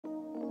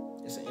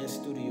It's an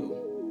in-studio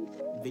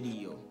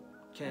video.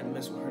 Can't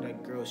mess with her,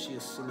 that girl, she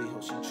a silly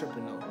hoe, she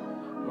tripping though.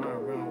 Run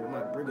around with my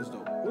briggers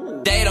though.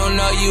 Ooh. They don't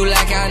know you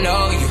like I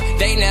know you.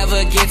 They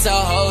never get to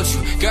hold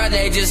you. Girl,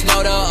 they just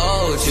know to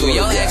hold you.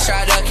 Your ex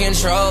try to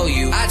control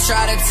you. I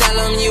try to tell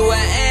them you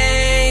an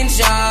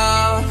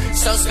angel.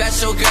 So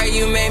special, girl,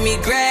 you made me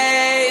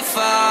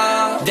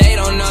grateful. They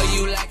don't know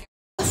you like.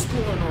 What's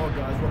going on,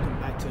 guys? Welcome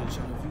back to the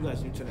channel. If you guys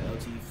are new to the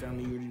LTE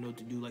family, you already know what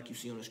to do like you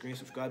see on the screen.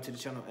 Subscribe to the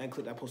channel and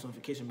click that post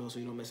notification bell so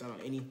you don't miss out on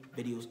any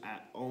videos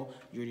at all.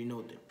 You already know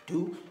what to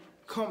do.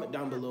 Comment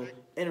down below,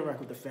 interact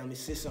with the family,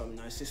 say something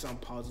nice, say something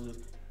positive.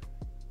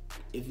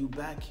 If you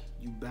back,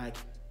 you back.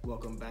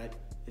 Welcome back.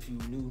 If you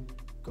new,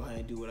 go ahead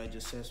and do what I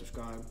just said.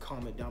 Subscribe,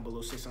 comment down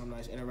below, say something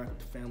nice, interact with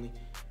the family.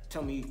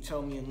 Tell me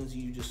and Lindsay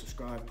you just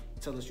subscribed.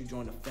 Tell us you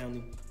joined the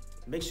family.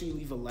 Make sure you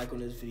leave a like on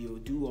this video.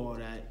 Do all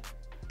that.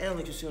 And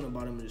like you see on the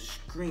bottom of the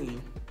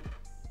screen,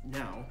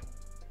 now,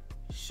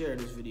 share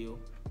this video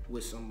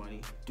with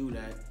somebody. Do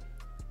that.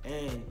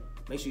 And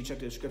make sure you check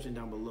the description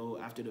down below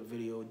after the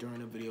video, during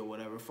the video,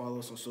 whatever. Follow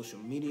us on social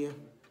media.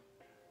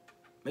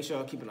 Make sure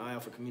y'all keep an eye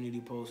out for community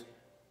posts.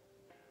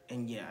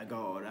 And yeah, I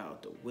got all that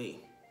out the way.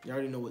 You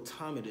already know what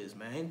time it is,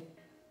 man.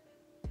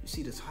 You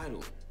see the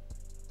title.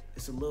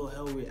 It's a Lil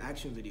HE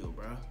reaction video,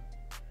 bruh.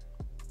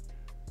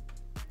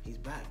 He's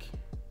back.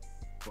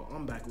 Well,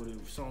 I'm back with a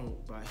song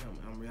by him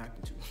I'm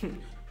reacting to.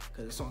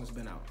 Because the song's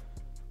been out.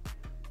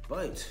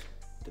 But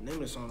the name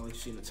of the song, like you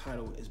see in the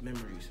title, is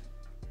Memories.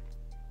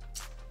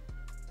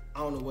 I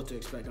don't know what to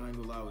expect. I ain't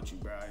gonna lie with you,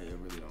 bro. I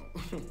really don't.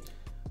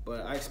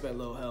 But I expect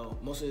Lil HE.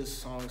 Most of his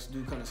songs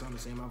do kind of sound the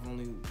same. I've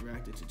only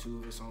reacted to 2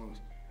 of his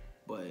songs.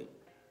 But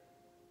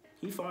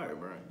he fired,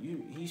 bro.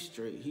 He's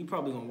straight. He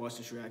probably gonna watch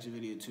this reaction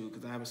video too,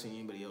 because I haven't seen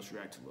anybody else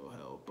react to Lil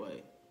HE.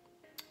 But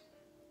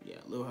yeah,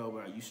 Lil HE,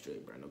 bro, you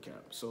straight, bro. No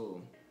cap.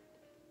 So,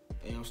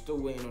 and I'm still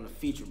waiting on the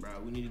feature, bro.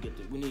 We need to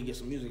get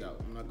some music out.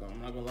 I'm not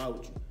gonna lie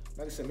with you.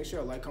 Like I said, make sure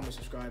you like, comment,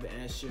 subscribe,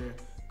 and share.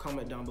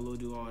 Comment down below,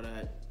 do all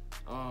that.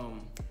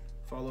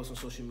 Follow us on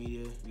social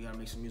media. We gotta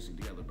make some music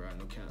together, bro.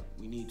 No cap.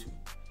 We need to.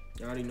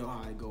 You already know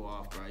how I go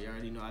off, bro. You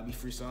already know I be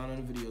freestyling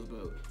on the videos,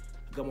 but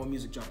I got more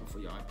music dropping for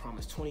y'all. I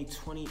promise.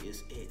 2020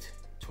 is it.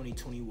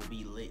 2020 will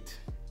be lit.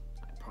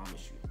 I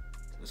promise you.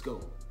 Let's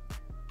go.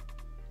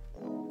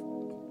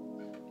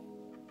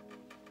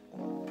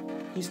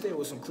 He stayed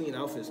with some clean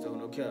outfits though,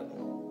 no cap.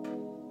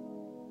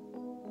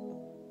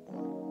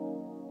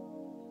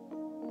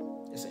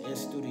 It's an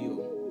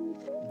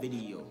in-studio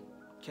video.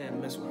 Can't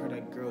mess with her,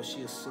 that girl,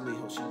 she a silly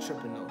hoe, she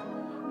tripping though.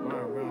 Run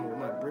around with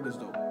my briggers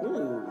though.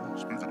 Ooh.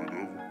 Speaking of the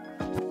devil.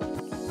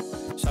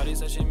 Shawty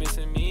said she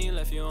missing me,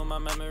 left you on my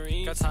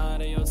memory. Got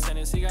tired of your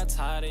tendency, got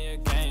tired of your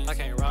games. I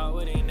can't rock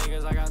with these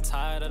niggas, I got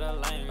tired of the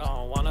lanes. I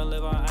don't wanna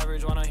live on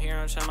average, wanna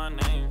hear him chant my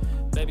name.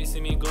 Baby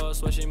see me glow,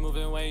 swear she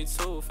moving way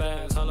too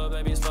fast. Hold up,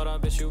 baby, slow down,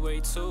 bitch, you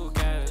way too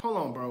gas. Hold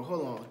on, bro,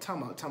 hold on.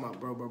 Time out,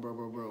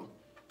 bro.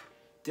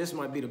 This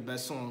might be the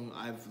best song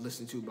I've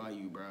listened to by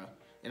you, bro.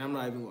 And I'm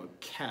not even gonna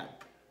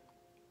cap.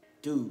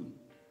 Dude,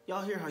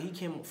 y'all hear how he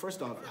came,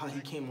 first off, how he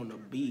came on the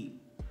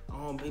beat.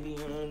 Oh, baby, I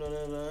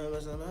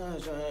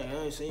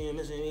see you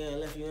missing me, I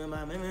left you in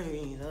my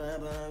memories.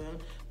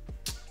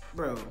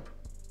 Bro,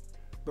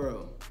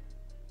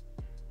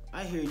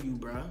 I hear you,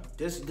 bro.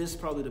 This is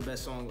probably the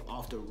best song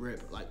off the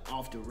rip, like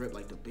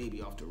the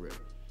baby off the rip.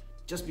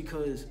 Just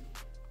because,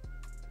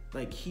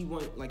 like he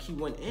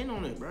went in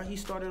on it, bro. He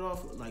started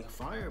off like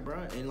fire,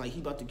 bro, and like he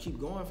about to keep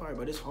going fire,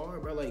 but it's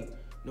hard, bro. Like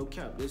no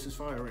cap, this is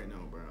fire right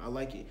now, bro. I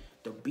like it.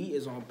 The beat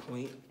is on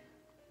point.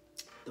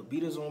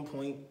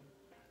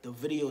 The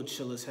video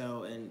chill as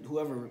hell, and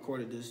whoever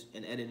recorded this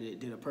and edited it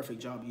did a perfect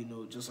job, you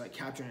know, just like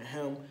capturing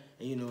him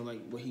and, you know, like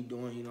what he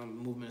doing, you know,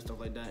 movement and stuff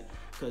like that.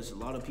 Because a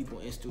lot of people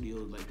in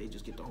studios, like, they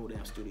just get the whole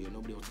damn studio.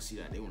 Nobody wants to see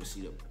that. They want to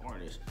see the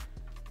artist.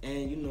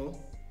 And, you know,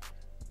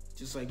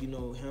 just like, you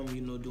know, him,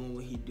 you know, doing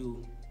what he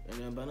do. And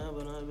then, bro,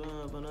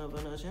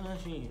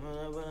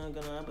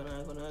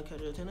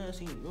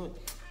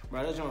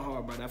 that's John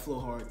hard, bro. That flow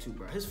hard too,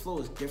 bro. His flow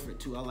is different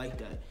too. I like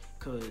that,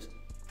 because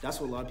that's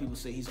what a lot of people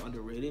say, he's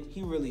underrated.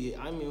 He really is.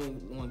 I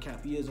mean, one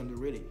cap, he is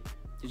underrated.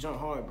 He's John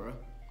hard, bro.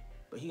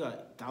 But he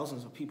got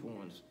thousands of people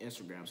on his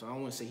Instagram, so I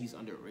don't want to say he's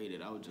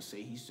underrated. I would just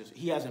say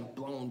he hasn't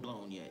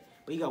blown yet.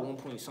 But he got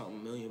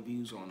 1.something million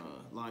views on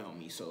Lie on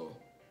Me, so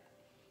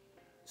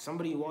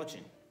somebody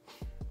watching.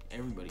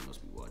 Everybody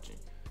must be watching.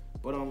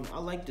 But I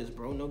like this,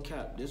 bro. No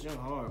cap. This John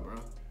hard, bro.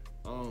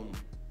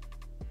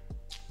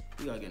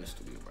 We gotta get in the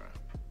studio, bro.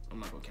 I'm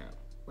not gonna cap.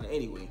 But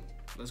anyway,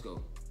 let's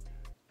go.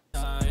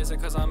 Is it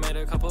cause I made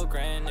a couple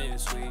grand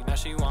this week? Now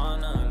she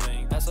wanna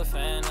link, that's a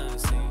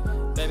fantasy.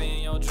 Baby,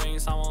 in your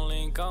dreams, I won't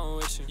link on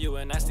with you. You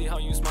a nasty hoe,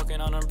 you smoking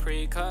on them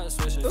pre-cut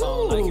switches.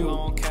 Don't like you, I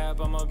won't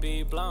cap, I'ma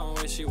be blown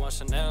with you. Want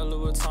Chanel,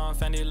 Louis Vuitton,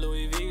 Fendi,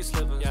 Louis V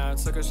slippers. Yeah, I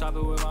took her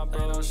shopping with my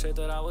bro, no shit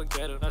that I would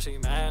get her. Now she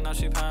mad, now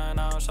she pine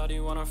out,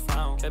 shawty wanna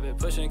frown. Kept it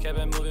pushing, kept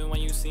it moving,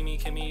 when you see me,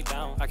 keep me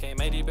down. I can't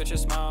make these bitches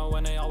smile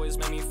when they always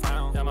make me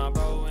frown. Yeah, my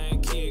bro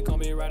and Key gon'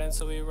 be right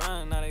until we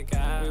run out of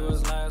gas. We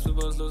was last, we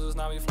was losers,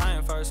 now we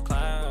flying first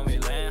class. When we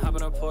land, hop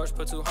in a Porsche,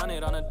 put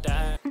 200 on a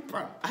dash.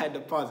 Bro, I had to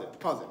pause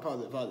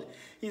it.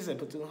 He said,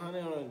 put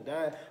 200 on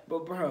that.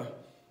 But bro,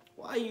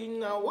 why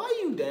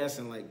you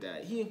dancing like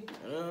that? He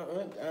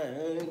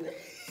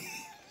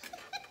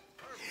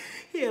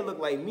look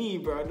like me,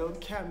 bro. No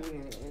cap.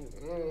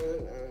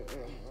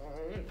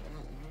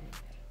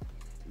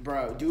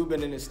 Bro, dude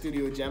been in the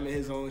studio jamming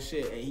his own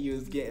shit and he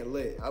was getting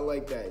lit. I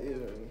like that.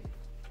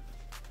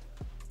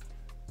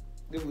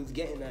 It was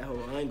getting that whole,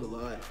 I ain't gonna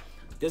lie.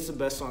 This is the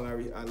best song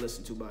I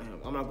listened to by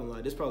him. I'm not gonna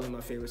lie, this is probably my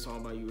favorite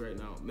song by you right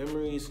now.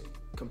 Memories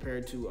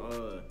compared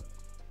to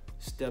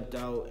Stepped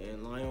Out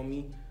and Lie On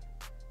Me.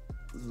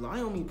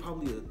 Lie On Me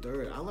probably the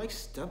third. I like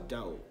Stepped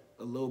Out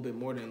a little bit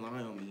more than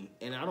Lie On Me.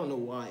 And I don't know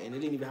why, and it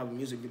didn't even have a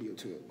music video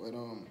to it. But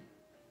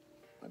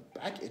my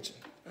back itching.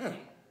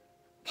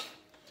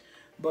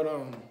 But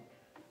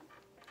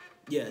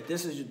yeah,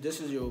 this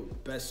is your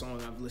best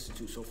song I've listened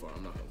to so far.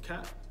 I'm not gonna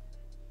cap.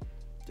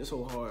 This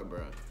whole hard,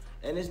 bro.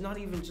 And it's not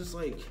even just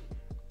like,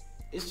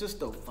 it's just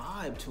the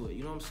vibe to it.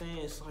 You know what I'm saying?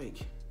 It's like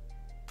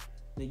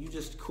that you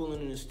just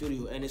cooling in the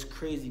studio, and it's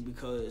crazy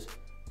because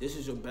this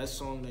is your best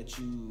song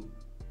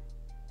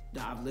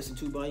that I've listened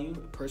to by you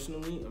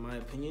personally, in my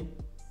opinion.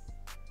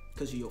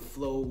 Because of your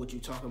flow, what you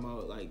talking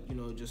about, like, you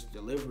know, just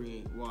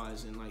delivery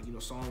wise and like, you know,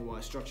 song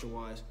wise, structure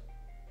wise.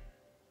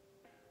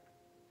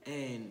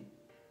 And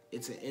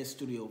it's an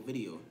in-studio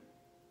video.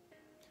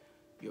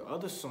 Your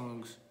other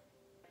songs,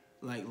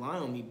 like Lie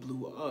On Me,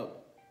 blew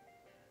up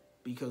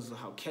because of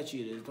how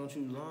catchy it is. Don't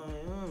you lie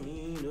on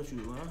me, don't you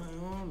lie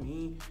on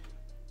me.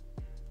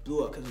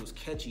 Blew up because it was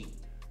catchy.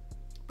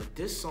 But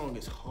this song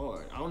is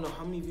hard. I don't know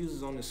how many views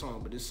is on this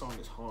song, but this song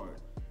is hard.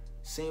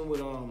 Same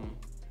with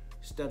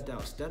Stepped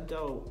Out. Stepped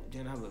Out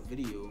didn't have a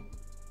video,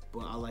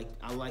 but I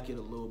like it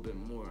a little bit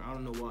more. I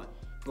don't know why.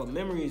 But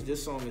Memories,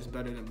 this song is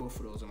better than both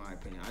of those in my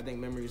opinion. I think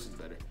Memories is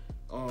better.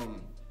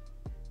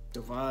 The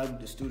vibe,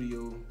 the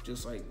studio,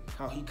 just like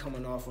how he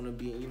coming off on the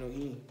beat, you know,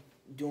 he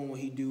doing what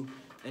he do.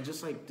 And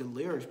just like the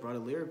lyrics, bro, the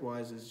lyric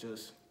wise is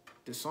just,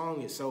 the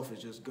song itself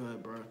is just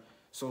good, bro.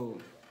 So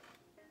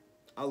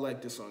I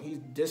like this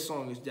song. This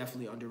song is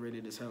definitely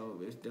underrated as hell.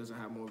 It doesn't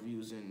have more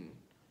views than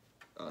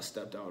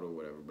Stepped Out or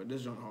whatever, but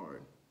this junk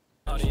hard.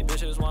 All these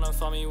bitches wanna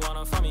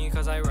fuck me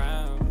cause I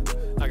rap.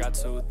 I got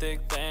 2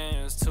 thick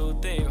bands, 2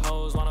 thick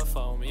hoes wanna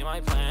fuck me, my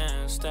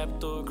plans.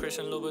 Step through a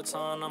Christian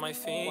Louboutin on my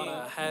feet.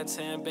 I had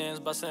 10 bands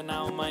busting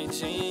out my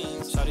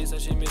jeans. Shawty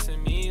said she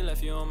missing me,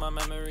 left you on my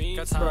memory.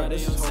 Got tired of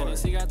your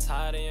tendency, got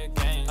tired of your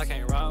games. I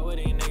can't rock with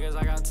these niggas,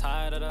 I got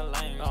tired of the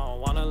lanes. I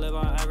don't wanna live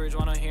on average,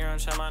 wanna hear and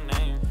shout my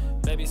name.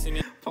 Baby, see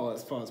me.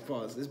 Pause.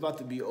 It's about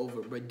to be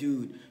over. But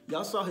dude,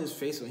 y'all saw his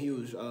face when he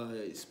was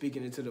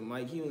speaking into the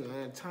mic. He was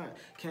tired.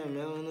 Can't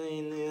remember,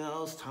 I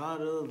was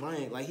tired of the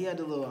line. Like he had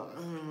the little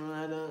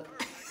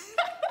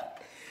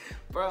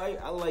bro,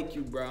 I like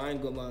you, bro. I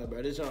ain't gonna lie,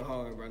 bro. This not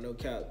hard, bro. No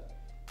cap.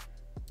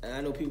 And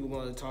I know people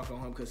gonna talk on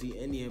him because he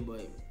Indian,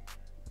 but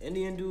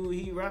Indian dude,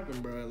 he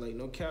rapping, bro. Like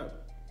no cap.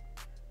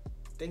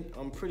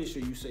 I'm pretty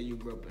sure you said you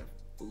grew up in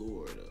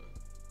Florida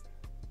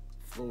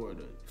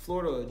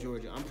or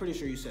Georgia. I'm pretty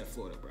sure you said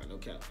Florida, bro. No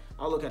cap.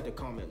 I'll look at the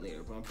comment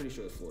later, but I'm pretty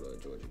sure it's Florida or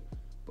Georgia.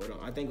 But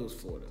I think it was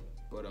Florida.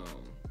 But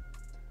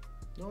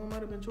no, it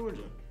might have been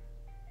Georgia.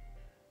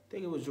 I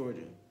think it was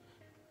Georgia.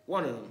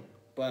 One of them.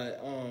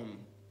 But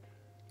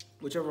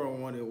whichever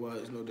one it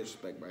was, no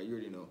disrespect, bro. You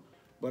already know.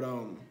 But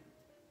damn.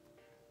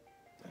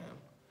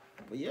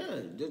 But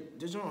yeah,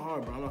 this joint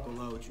hard, bro. I'm not gonna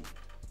lie with you.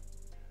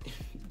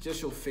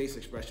 Just your face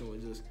expression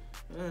was just.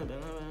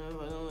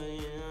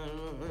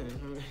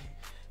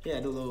 Yeah,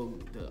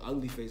 the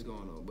ugly face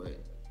going on, but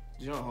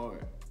it's not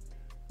hard.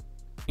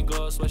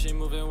 Go especially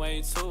moving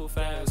way too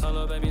fast.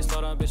 Hello, baby,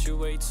 slow down, bitch, you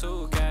way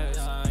too cash.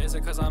 Is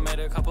it cause I made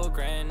a couple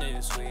grand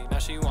this week? Now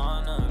she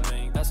wanna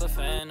link, that's a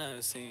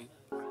fantasy.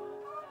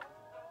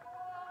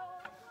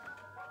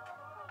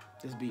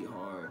 This beat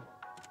hard.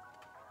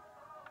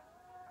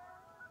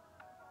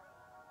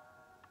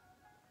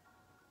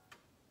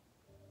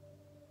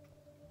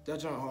 That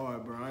junk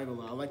hard, bro. I ain't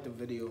gonna lie. I like the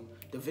video.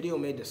 The video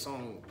made the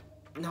song.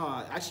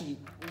 Nah, actually,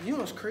 you know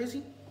what's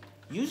crazy?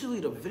 Usually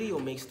the video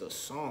makes the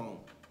song,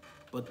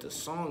 but the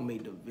song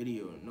made the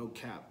video, no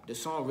cap. The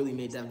song really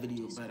made that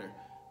video better.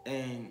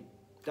 And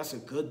that's a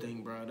good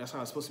thing, bro. That's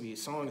how it's supposed to be. A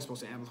song is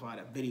supposed to amplify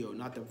that video,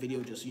 not the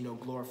video just, you know,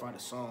 glorify the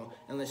song,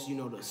 unless, you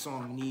know, the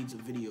song needs a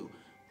video.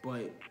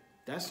 But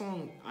that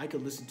song I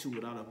could listen to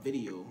without a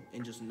video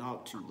and just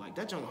knock to. Like,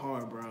 that junk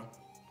hard, bro.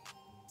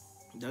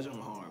 That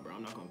junk hard, bro.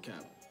 I'm not gonna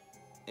cap.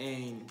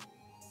 And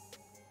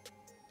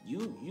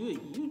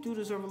you do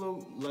deserve a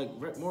little,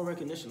 like, more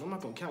recognition. I'm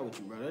not gonna count with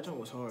you, bro. That joint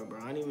was hard, bro.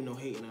 I didn't even know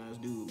hating ass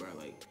dude, bro.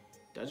 Like,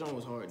 that joint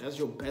was hard. That's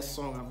your best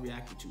song I've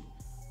reacted to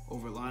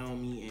over Lie On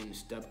Me and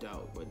Stepped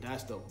Out. But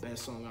that's the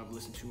best song I've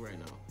listened to right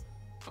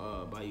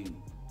now by you.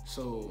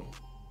 So,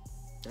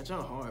 that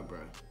joint hard, bro.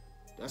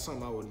 That's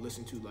something I would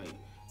listen to, like,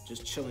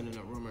 just chilling in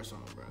a room or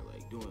something, bro.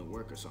 Like, doing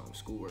work or something,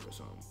 schoolwork or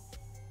something.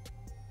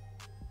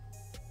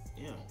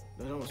 Yeah,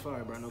 that joint was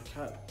fire, bro. No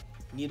cap.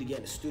 You need to get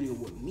in the studio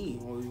with me.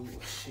 Or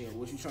shit,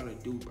 what you trying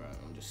to do, bro?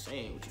 I'm just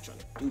saying what you trying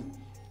to do.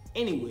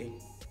 Anyway,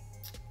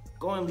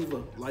 go and leave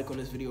a like on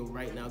this video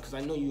right now, because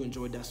I know you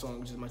enjoyed that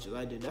song just as much as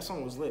I did. That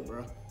song was lit,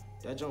 bro.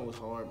 That joint was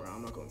hard, bro.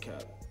 I'm not gonna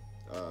cap.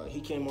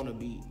 He came on the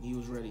beat. He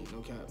was ready,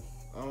 no cap.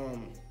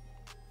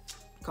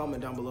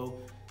 Comment down below.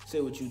 Say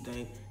what you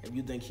think. If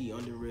you think he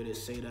underrated,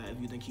 say that. If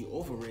you think he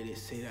overrated,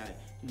 say that.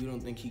 If you don't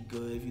think he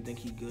good, if you think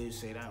he good,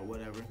 say that,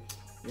 whatever.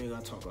 You ain't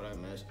gotta talk all that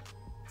mess.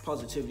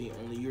 Positivity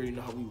only. You already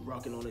know how we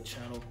rocking on the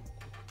channel.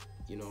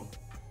 You know,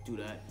 do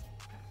that.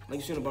 Like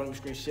you see on the bottom of the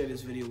screen, share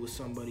this video with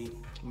somebody.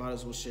 Might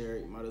as well share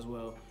it. Might as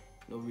well.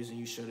 No reason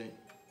you shouldn't.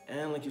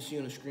 And like you see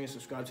on the screen,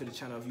 subscribe to the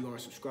channel if you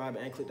aren't subscribed,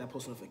 and click that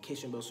post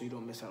notification bell so you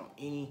don't miss out on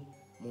any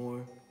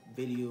more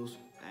videos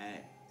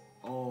at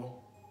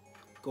all.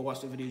 Go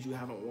watch the videos you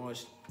haven't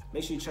watched.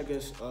 Make sure you check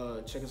us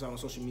out on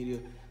social media.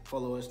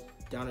 Follow us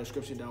down in the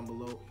description down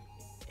below.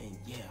 And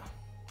yeah,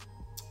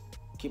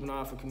 keep an eye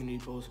out for community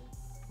posts.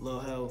 Lil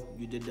Hell,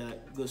 you did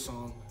that. Good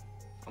song.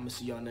 I'm gonna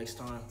see y'all next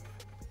time.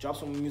 Drop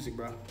some music,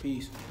 bro.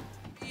 Peace.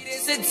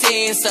 It's a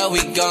team, so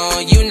we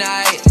gon'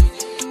 unite.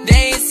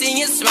 They ain't seen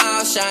your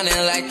smile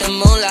shining like the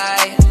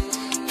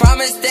moonlight.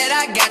 Promise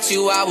that I got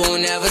you, I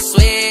won't ever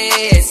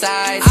switch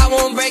sides. I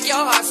won't break your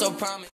heart, so promise.